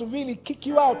devil wants to really kick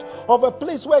you out of a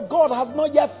place where God has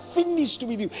not yet finished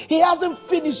with you. He hasn't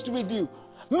finished with you.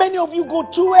 Many of you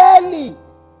go too early.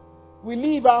 We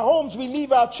leave our homes, we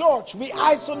leave our church, we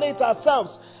isolate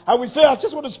ourselves, and we say, I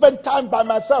just want to spend time by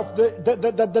myself.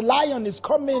 The lion is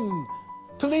coming.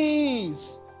 Please.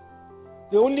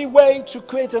 The only way to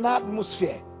create an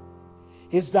atmosphere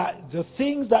is that the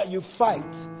things that you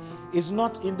fight is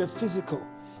not in the physical,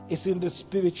 it's in the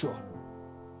spiritual.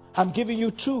 I'm giving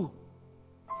you 2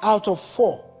 out of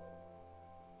 4.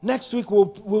 Next week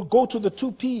we'll go to the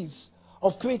 2 P's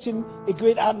of creating a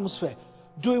great atmosphere,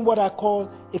 doing what I call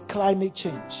a climate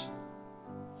change.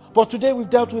 But today we've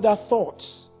dealt with our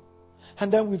thoughts,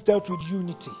 and then we've dealt with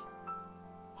unity.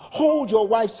 Hold your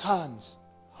wife's hands.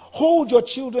 Hold your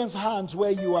children's hands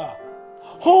where you are.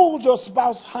 Hold your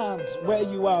spouse's hands where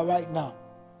you are right now.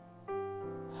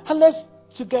 And let's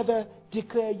together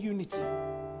declare unity.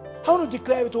 I want to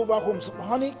declare it over our homes.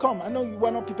 Honey, come. I know you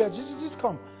were not prepared. Just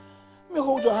come. Let me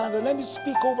hold your hands and let me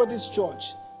speak over this church.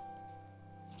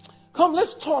 Come,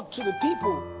 let's talk to the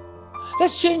people.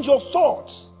 Let's change your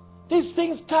thoughts. These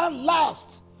things can't last.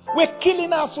 We're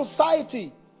killing our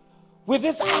society with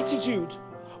this attitude.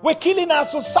 We're killing our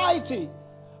society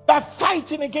by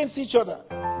fighting against each other.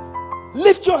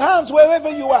 Lift your hands wherever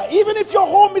you are. Even if your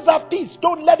home is at peace,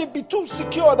 don't let it be too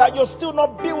secure that you're still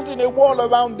not building a wall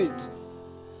around it.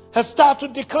 And start to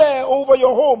declare over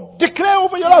your home. Declare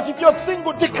over your life. If you're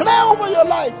single, declare over your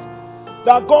life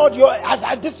that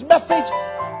God, this message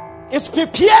is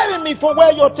preparing me for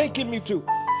where you're taking me to.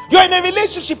 You're in a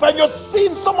relationship and you're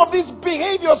seeing some of these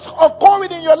behaviors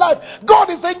occurring in your life. God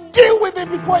is saying, deal with it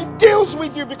before He deals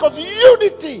with you, because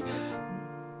unity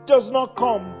does not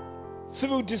come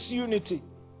through disunity.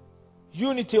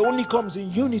 Unity only comes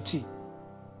in unity.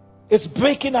 It's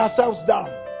breaking ourselves down.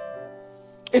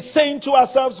 It's saying to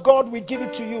ourselves, God, we give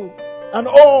it to you and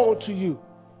all to you.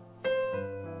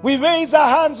 We raise our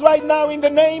hands right now in the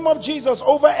name of Jesus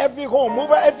over every home,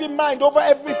 over every mind, over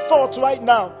every thought right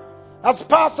now, as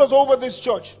pastors over this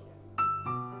church.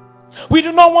 We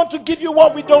do not want to give you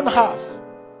what we don't have.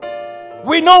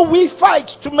 We know we fight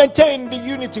to maintain the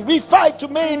unity. We fight to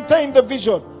maintain the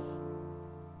vision.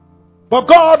 But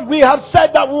God, we have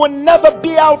said that we will never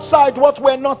be outside what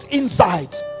we're not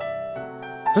inside.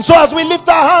 And so as we lift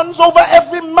our hands over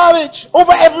every marriage,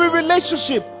 over every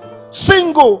relationship,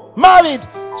 single, married,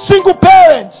 single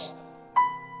parents,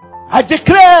 I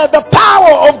declare the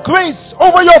power of grace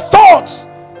over your thoughts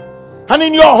and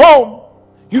in your home.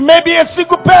 You may be a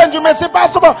single parent. You may say,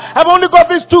 Pastor, I've only got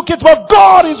these 2 kids. But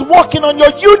God is working on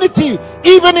your unity,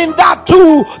 even in that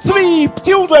 2, 3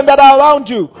 children that are around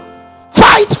you.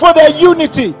 Fight for their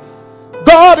unity.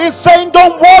 God is saying,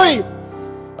 don't worry.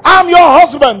 I'm your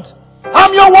husband.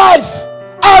 I'm your wife.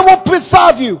 I will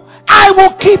preserve you. I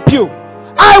will keep you.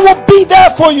 I will be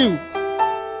there for you.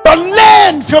 But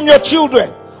learn from your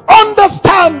children.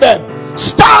 Understand them.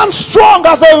 Stand strong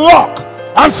as a rock.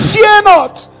 And fear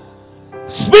not.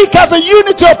 Speak as a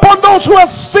unity upon those who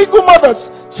are single mothers,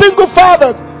 single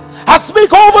fathers. I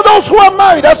speak over those who are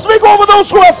married. I speak over those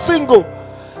who are single.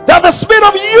 That the spirit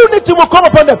of unity will come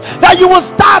upon them. That you will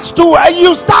start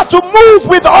to move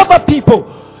with other people.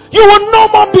 You will no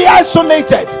more be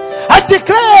isolated. I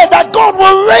declare that God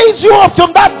will raise you up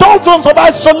from that doldrums of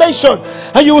isolation.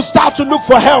 And you will start to look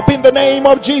for help in the name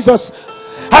of Jesus.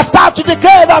 I start to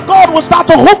declare that God will start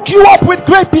to hook you up with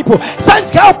great people. Send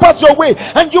helpers your way.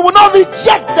 And you will not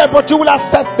reject them, but you will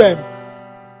accept them.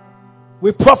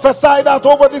 We prophesy that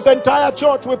over this entire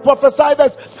church. We prophesy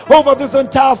that over this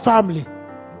entire family.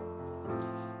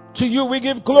 To you we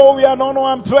give glory and honor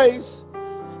and praise.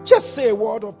 Just say a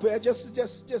word of prayer. Just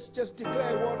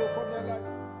declare a word upon their life.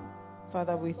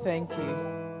 Father, we thank you.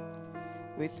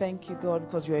 We thank you, God,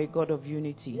 because you are a God of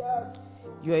unity. Yes.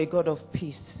 You are a God of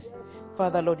peace.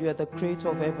 Father, Lord, you are the creator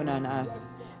of heaven and earth.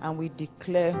 And we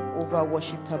declare over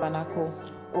Worship Tabernacle,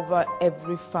 over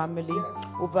every family,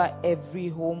 over every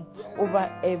home,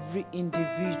 over every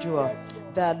individual,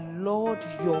 that, Lord,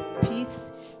 your peace,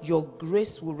 your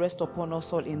grace will rest upon us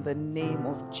all in the name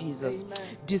of Jesus.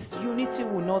 Amen. Disunity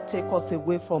will not take us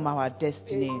away from our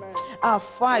destiny. Amen. Our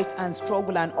fight and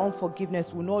struggle and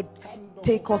unforgiveness will not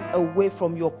take us away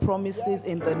from your promises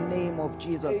in the name of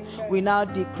Jesus. Amen. We now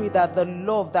decree that the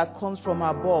love that comes from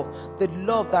above, the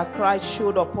love that Christ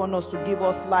showed upon us to give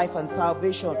us life and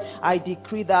salvation, I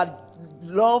decree that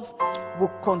love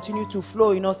will continue to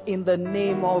flow in us in the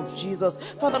name of Jesus.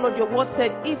 Father, Lord, your word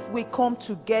said if we come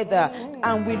together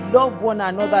and we love one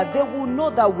another, they will know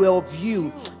that we're of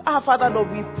you. Father,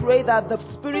 Lord, we pray that the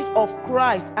Spirit of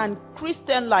Christ and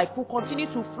Christian life will continue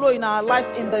to flow in our lives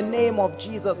in the name of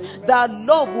Jesus. That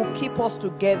love will keep us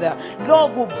together.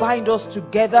 Love will bind us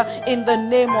together in the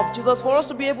name of Jesus. For us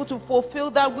to be able to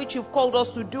fulfill that which you've called us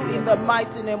to do in the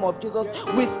mighty name of Jesus.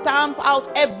 We stamp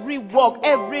out every work,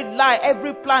 every lie,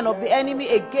 every plan of the enemy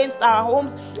against our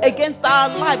homes, against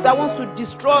our life that wants to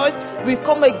destroy us. We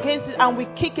come against it and we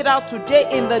kick it out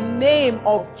today in the name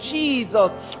of Jesus.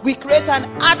 We create an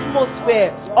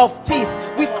atmosphere of peace.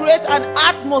 We create an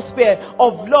atmosphere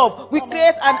of love. We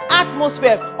create an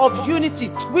atmosphere of unity.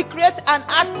 We create an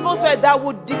atmosphere that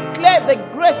would declare the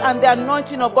grace and the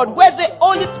anointing of God, where the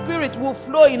Holy Spirit will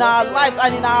flow in our lives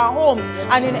and in our homes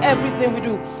and in everything we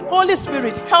do. Holy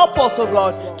Spirit, help us, oh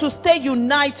God, to stay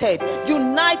united.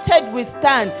 United we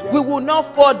stand. We will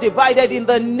not fall divided in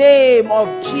the name of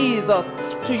Jesus.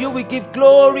 To you we give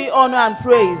glory, honor, and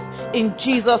praise. In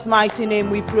Jesus' mighty name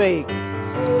we pray.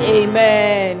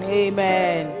 Amen.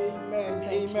 Amen. Amen.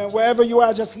 Amen. Wherever you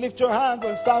are, just lift your hands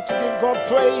and start to give God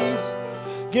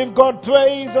praise. Give God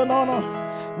praise and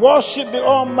honor. Worship the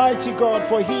Almighty God,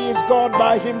 for He is God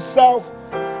by Himself.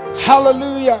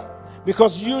 Hallelujah.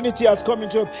 Because unity has come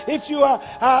into Him. If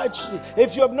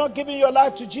you have not given your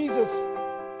life to Jesus,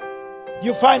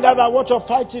 you find out that what you're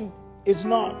fighting is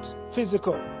not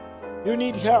physical. You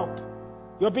need help.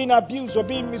 You're being abused. You're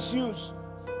being misused.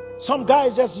 Some guy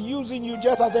is just using you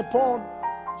just as a pawn.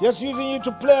 Just using you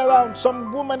to play around.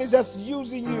 Some woman is just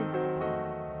using you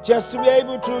just to be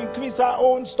able to increase her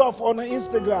own stuff on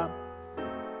Instagram.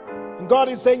 And God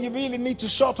is saying you really need to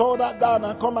shut all that down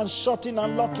and come and shut in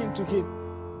and lock into Him.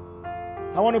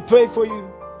 I want to pray for you.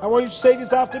 I want you to say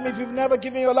this after me. If you've never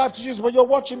given your life to Jesus, but you're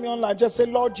watching me online, just say,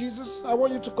 Lord Jesus, I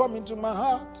want you to come into my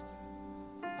heart.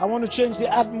 I want to change the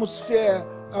atmosphere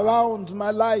around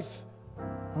my life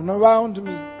and around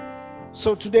me.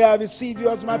 So today I receive you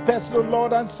as my personal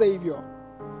Lord and Savior.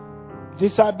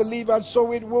 This I believe, and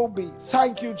so it will be.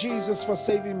 Thank you, Jesus, for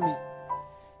saving me.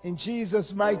 In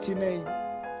Jesus' mighty name,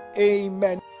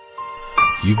 amen.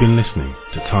 You've been listening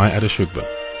to Ty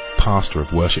Adeshugba, pastor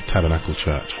of Worship Tabernacle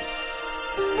Church.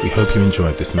 We hope you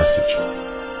enjoyed this message.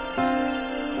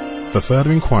 For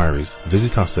further inquiries,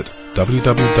 visit us at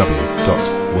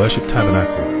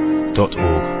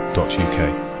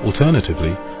www.worshiptabernacle.org.uk.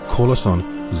 Alternatively, call us on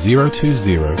 020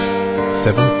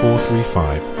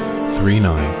 7435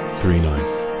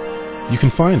 3939. You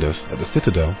can find us at the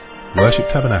Citadel, Worship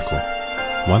Tabernacle,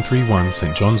 131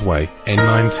 St John's Way,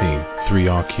 N19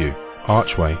 3RQ,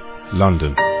 Archway,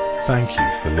 London. Thank you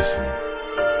for listening.